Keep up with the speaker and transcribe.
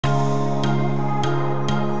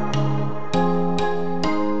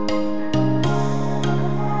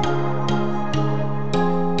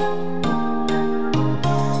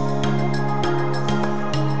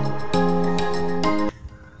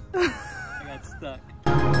stuck.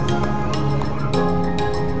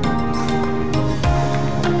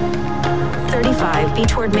 35 be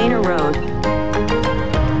toward Manor Road.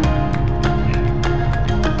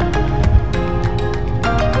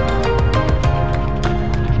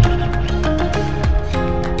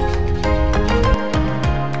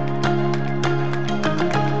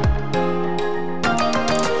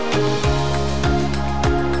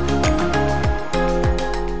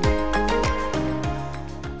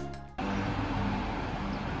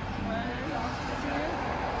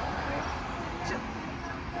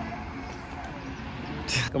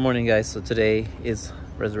 Good morning, guys. So today is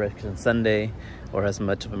Resurrection Sunday, or as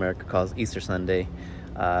much of America calls Easter Sunday.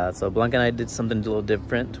 So Blanca and I did something a little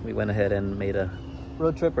different. We went ahead and made a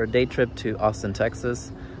road trip or a day trip to Austin,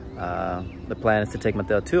 Texas. The plan is to take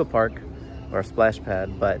Mateo to a park or a splash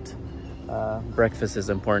pad, but breakfast is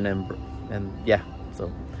important, and yeah,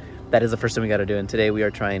 so that is the first thing we got to do. And today we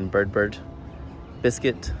are trying Bird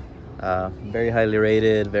biscuit. Very highly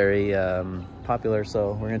rated, very popular,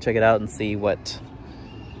 so we're gonna check it out and see what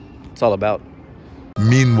it's all about.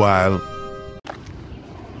 Meanwhile,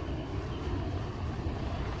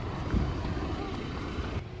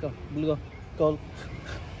 go, Blue, go.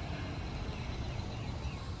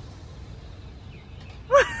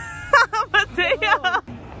 Mateo.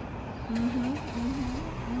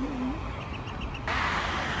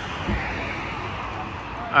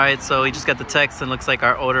 All right, so we just got the text and looks like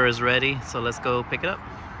our order is ready. So let's go pick it up.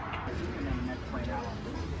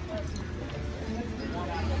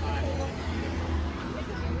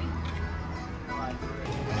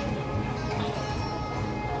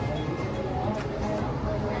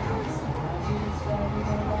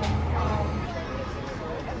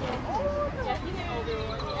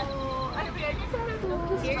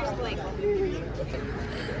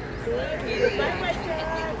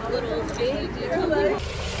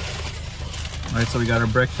 All right, so we got our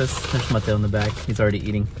breakfast. There's Mateo in the back. He's already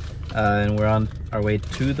eating. And we're on our way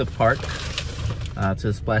to the park, to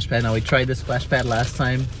the splash pad. Now, we tried this splash pad last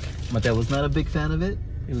time. Mateo was not a big fan of it.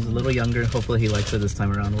 He was a little younger. Hopefully he likes it this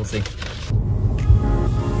time around. We'll see.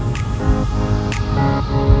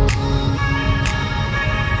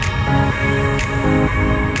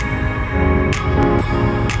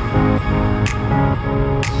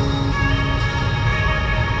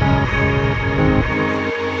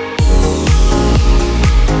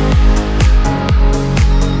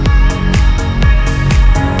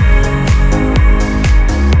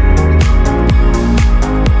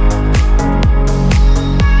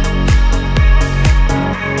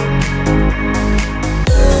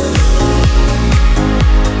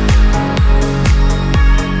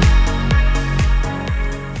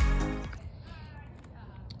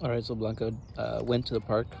 Alright, so Blanca went to the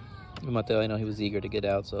park. Mateo, I know he was eager to get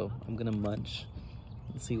out, so I'm gonna munch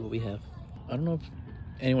and see what we have. I don't know if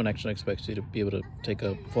anyone actually expects you to be able to take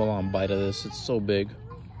a full-on bite of this. It's so big.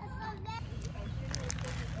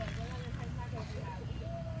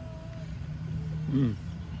 Mmm.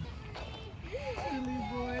 Silly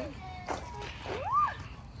boy.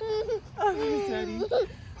 Oh, he's ready.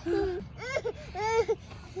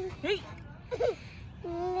 Hey!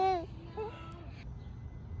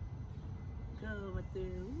 Go with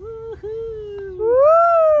there. Woohoo!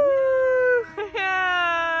 Woo!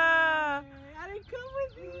 Yeah! I didn't come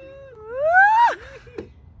with you.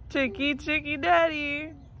 Tricky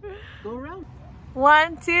daddy. Go around.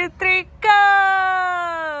 1, 2, 3,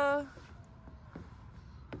 go!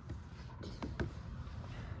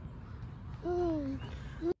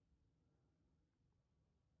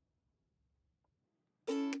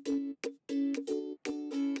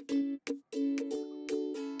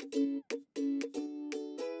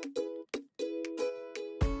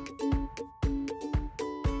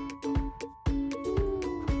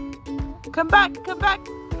 Come back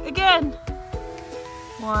again.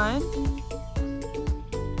 1,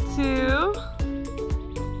 2,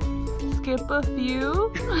 skip a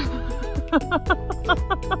few.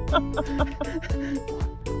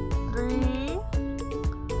 3,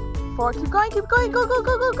 4, keep going,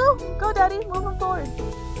 go daddy, moving forward.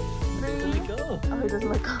 3, Let go. oh, he doesn't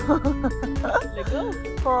let go. Let go.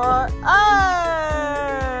 4,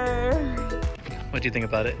 What do you think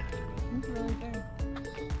about it? It's really good.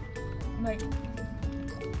 Like,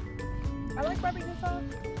 I like barbecue sauce,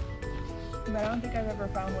 but I don't think I've ever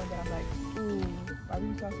found one that I'm like, ooh,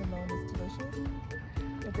 barbecue sauce alone is delicious.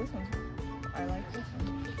 But this one, I like this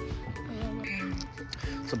one.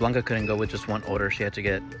 So Blanca couldn't go with just one order. She had to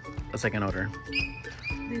get a second order.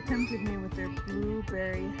 They tempted me with their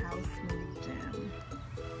blueberry house made jam.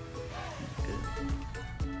 Good.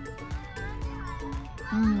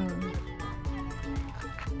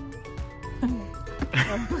 Mmm.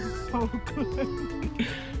 So good.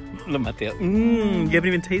 Look, Mateo. You haven't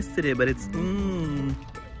even tasted it, but it's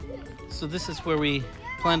So this is where we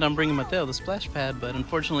planned on bringing Mateo, the splash pad, but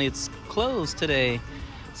unfortunately it's closed today.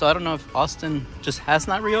 So I don't know if Austin just has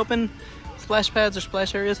not reopened splash pads or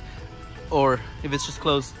splash areas, or if it's just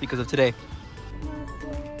closed because of today.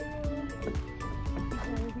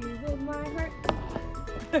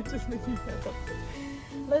 That just makes me so.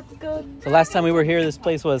 Let's go. So last time we were here, this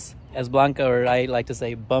place was, as Blanca or I like to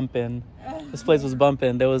say, bumping. This place was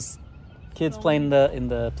bumping. There was kids playing in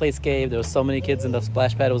the playscape. There was so many kids in the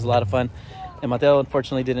splash pad. It was a lot of fun. And Mateo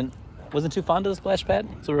unfortunately wasn't too fond of the splash pad.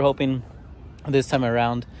 So we were hoping this time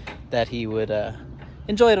around that he would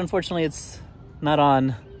enjoy it. Unfortunately, it's not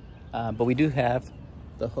on, but we do have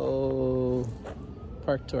the whole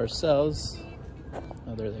park to ourselves.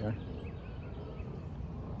 Oh, there they are.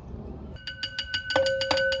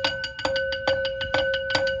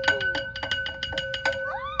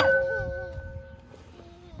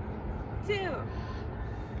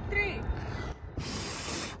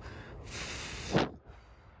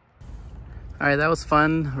 All right, that was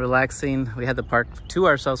fun, relaxing. We had the park to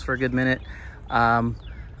ourselves for a good minute.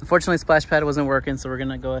 Unfortunately, splash pad wasn't working, so we're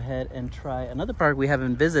gonna go ahead and try another park we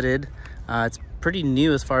haven't visited. It's pretty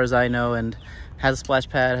new as far as I know, and has a splash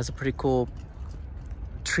pad, has a pretty cool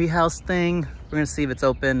treehouse thing. We're gonna see if it's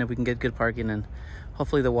open, if we can get good parking, and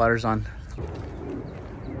hopefully the water's on.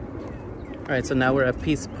 All right, so now we're at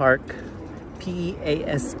Pease Park.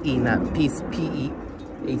 P-E-A-S-E, not Peace,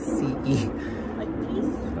 P-E-A-C-E.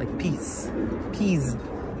 Like peace. Peas.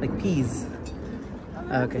 Like peas.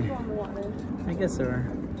 Okay. I guess there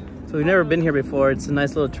are. So we've never been here before. It's a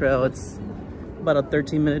nice little trail. It's about a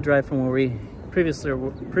 13-minute drive from where we previously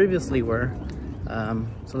were.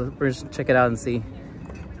 So we're just check it out and see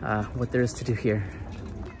what there is to do here.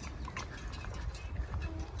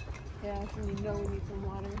 Yeah, so we know we need some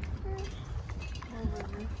water.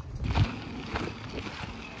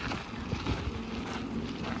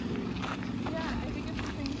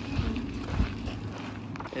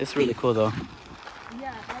 It's really cool though.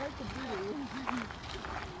 Yeah, I like the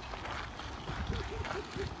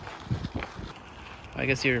blue. I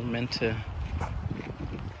guess you're meant to. All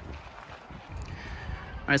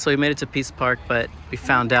right, so we made it to Pease Park, but we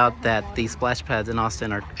found out that the splash pads in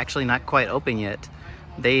Austin are actually not quite open yet.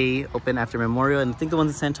 They open after Memorial, and I think the ones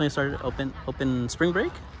in San Antonio started open spring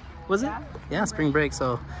break, was it? Yeah, spring break.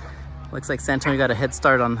 So looks like San Antonio got a head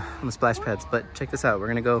start on the splash pads. But check this out. We're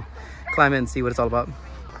gonna go climb it and see what it's all about.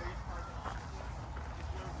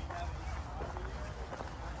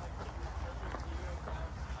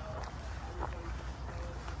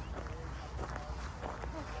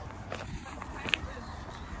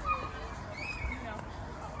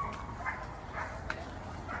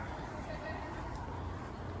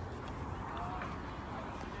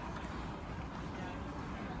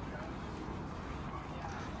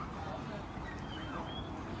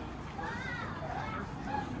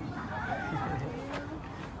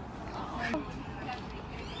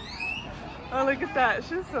 Oh, look at that.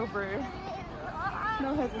 She's so brave.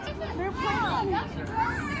 No hesitation. They're playing.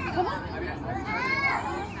 Come on.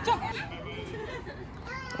 Jump.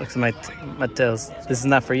 Looks like my tails. This is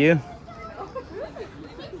not for you.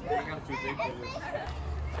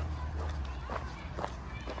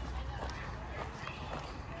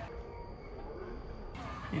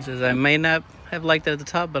 He says, I may not have liked it at the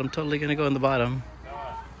top, but I'm totally gonna go in the bottom.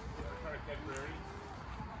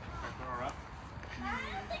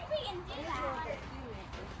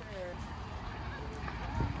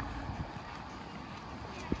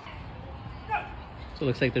 So it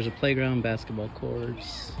looks like there's a playground, basketball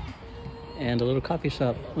courts, and a little coffee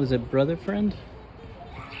shop. What is it, Brother Friend?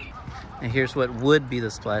 And here's what would be the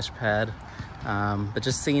splash pad. But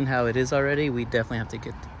just seeing how it is already, we definitely have to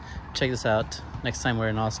check this out next time we're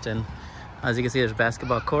in Austin. As you can see, there's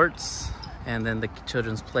basketball courts and then the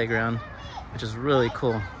children's playground, which is really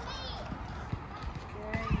cool.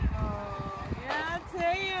 Yeah,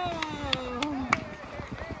 Teo.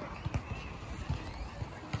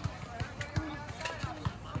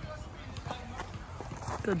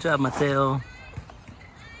 Good job, Mateo.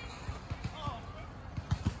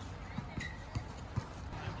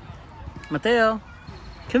 Mateo,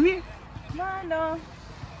 come here. Mano.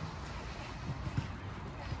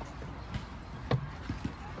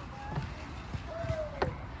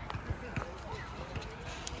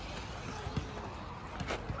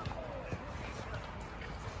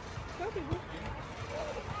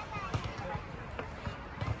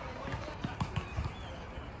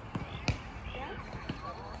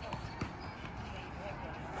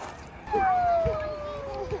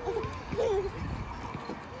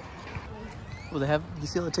 Well, they have, you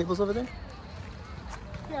see all the tables over there?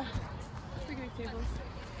 Yeah, picnic tables.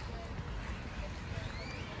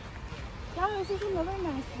 Yeah, this is another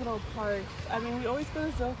nice little park. I mean, we always go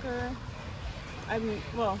to Zilker. I mean,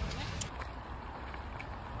 well.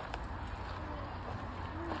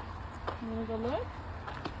 You wanna go look?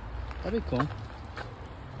 That'd be cool.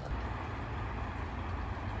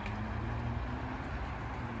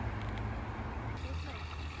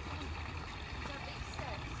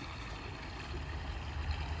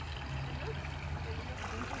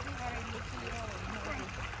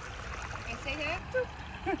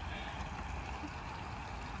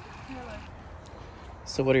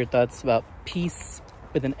 So what are your thoughts about Peace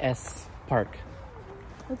with an S Park?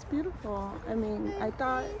 It's beautiful. I mean, I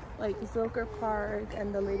thought like Zilker Park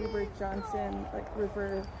and the Lady Bird Johnson, like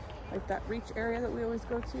river, like that reach area that we always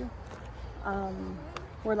go to,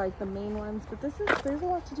 were like the main ones. But there's a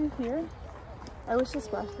lot to do here. I wish the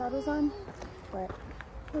splash pad was on, but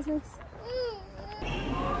it was nice.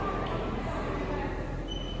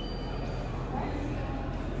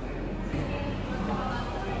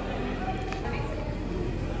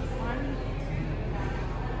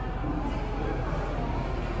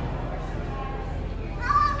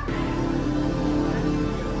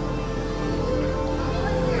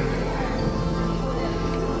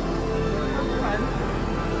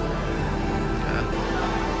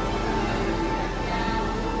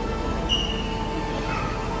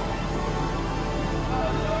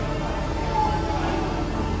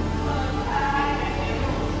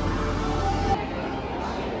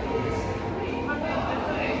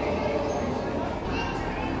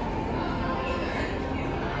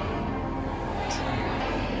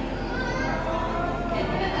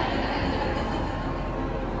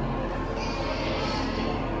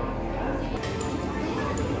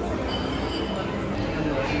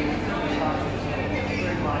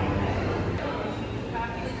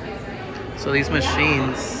 So these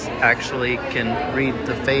machines actually can read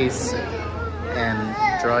the face and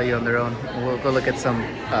draw you on their own. We'll go look at some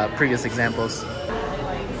previous examples.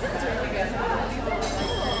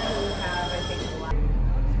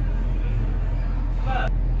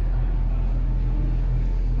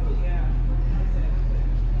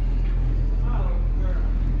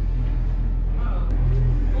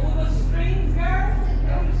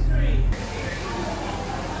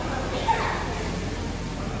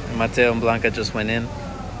 Mateo and Blanca just went in.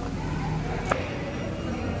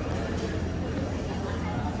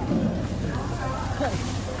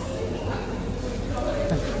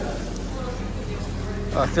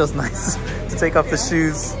 Oh, it feels nice to take off the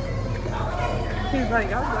shoes. He's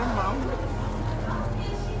like, I'm good, Mom.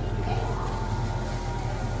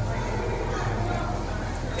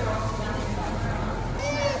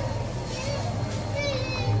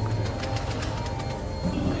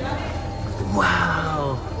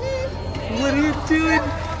 Wow. What are you doing?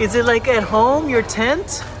 Is it like at home, your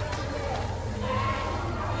tent?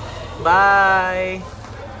 Bye.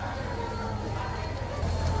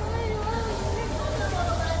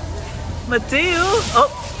 Mateo.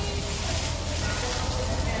 Oh.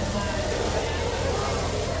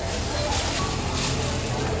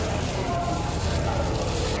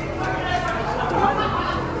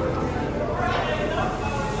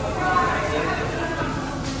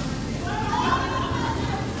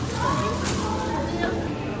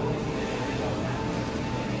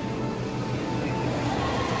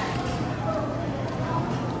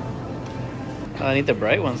 I need the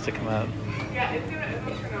bright ones to come out. Yeah, it's gonna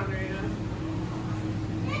turn on right now.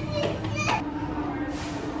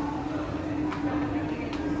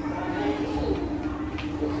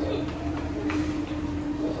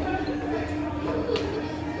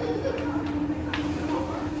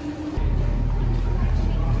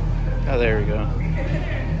 Oh, there we go.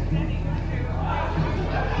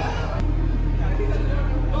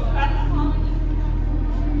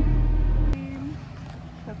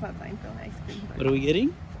 That's not Seinfeld ice cream. What are we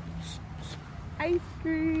getting? Ice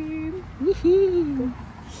cream. Woohoo!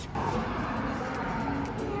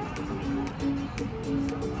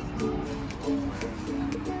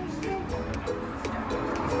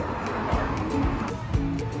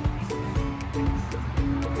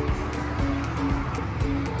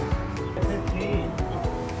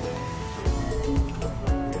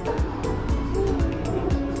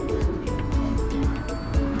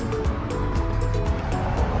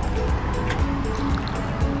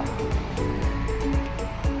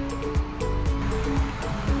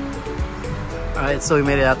 Alright, so we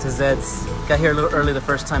made it out to Zeds. Got here a little early the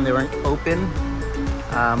first time they weren't open.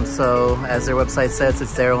 So as their website says,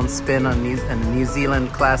 it's their own spin on a New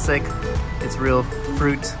Zealand classic. It's real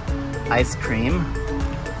fruit ice cream.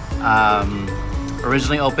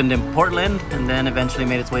 Originally opened in Portland and then eventually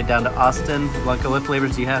made its way down to Austin. Blanca, what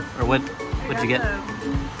flavors do you have? Or what'd you get?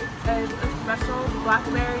 It's a special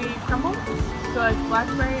blackberry crumble. So it's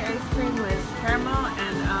blackberry ice cream with caramel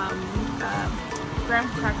and graham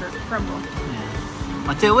cracker crumble. Yeah.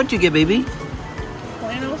 Mateo, what'd you get, baby?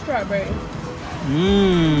 Plain old strawberry.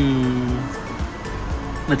 Mmm.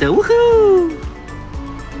 Mateo, woohoo!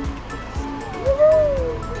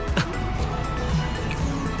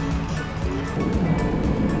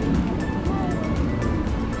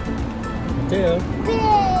 Mateo.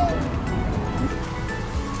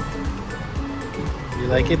 You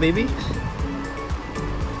like it, baby?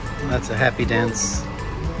 That's a happy dance.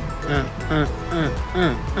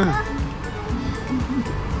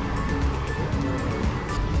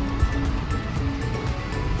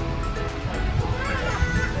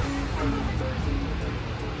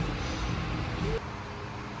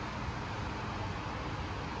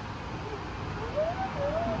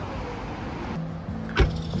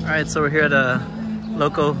 Alright, so we're here at a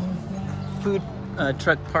local food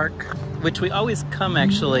truck park, which we always come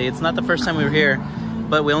actually. It's not the first time we were here,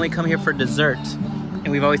 but we only come here for dessert.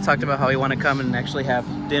 And we've always talked about how we want to come and actually have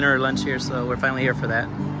dinner or lunch here, so we're finally here for that.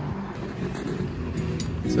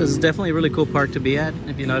 So this is definitely a really cool park to be at.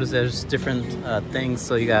 If you notice, there's different things.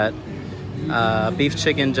 So you got beef,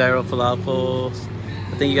 chicken, gyro, falafel.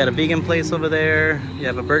 I think you got a vegan place over there. You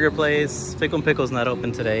have a burger place. Pickle and Pickle's not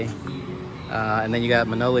open today. And then you got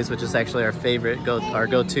Manoli's, which is actually our favorite, our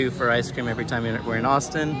go-to for ice cream every time we're in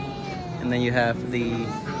Austin. And then you have the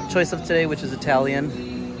choice of today, which is Italian.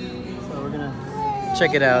 So we're gonna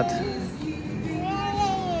check it out.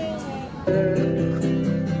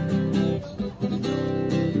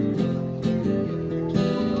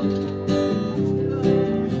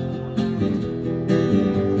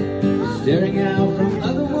 Staring out from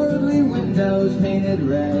otherworldly windows painted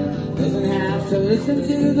red. Doesn't have to listen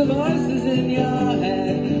to the voices in your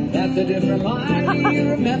head. That's a different life you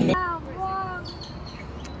remember.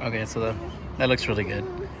 Okay, so that looks really good.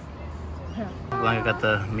 Blanca got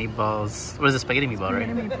the meatballs. What is it, spaghetti meatball, right?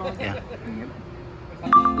 Spaghetti meatball. Yeah.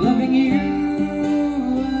 Loving you,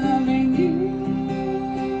 loving you.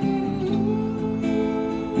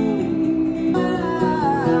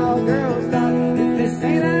 Oh, girls, darling, if they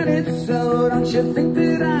say that it's so, don't you think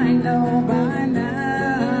that I know by now?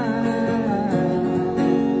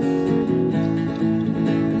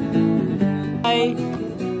 Hi.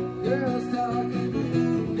 Girls talk,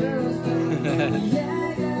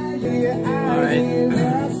 yeah. All right.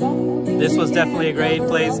 This was definitely a great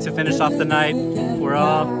place to finish off the night. We're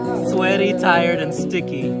all sweaty, tired, and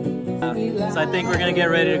sticky. So I think we're gonna get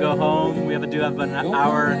ready to go home. We do have an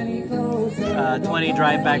hour 20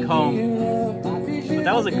 drive back home. But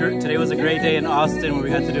that was today was a great day in Austin where we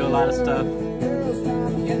got to do a lot of stuff.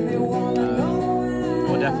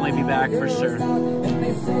 We'll definitely be back for sure.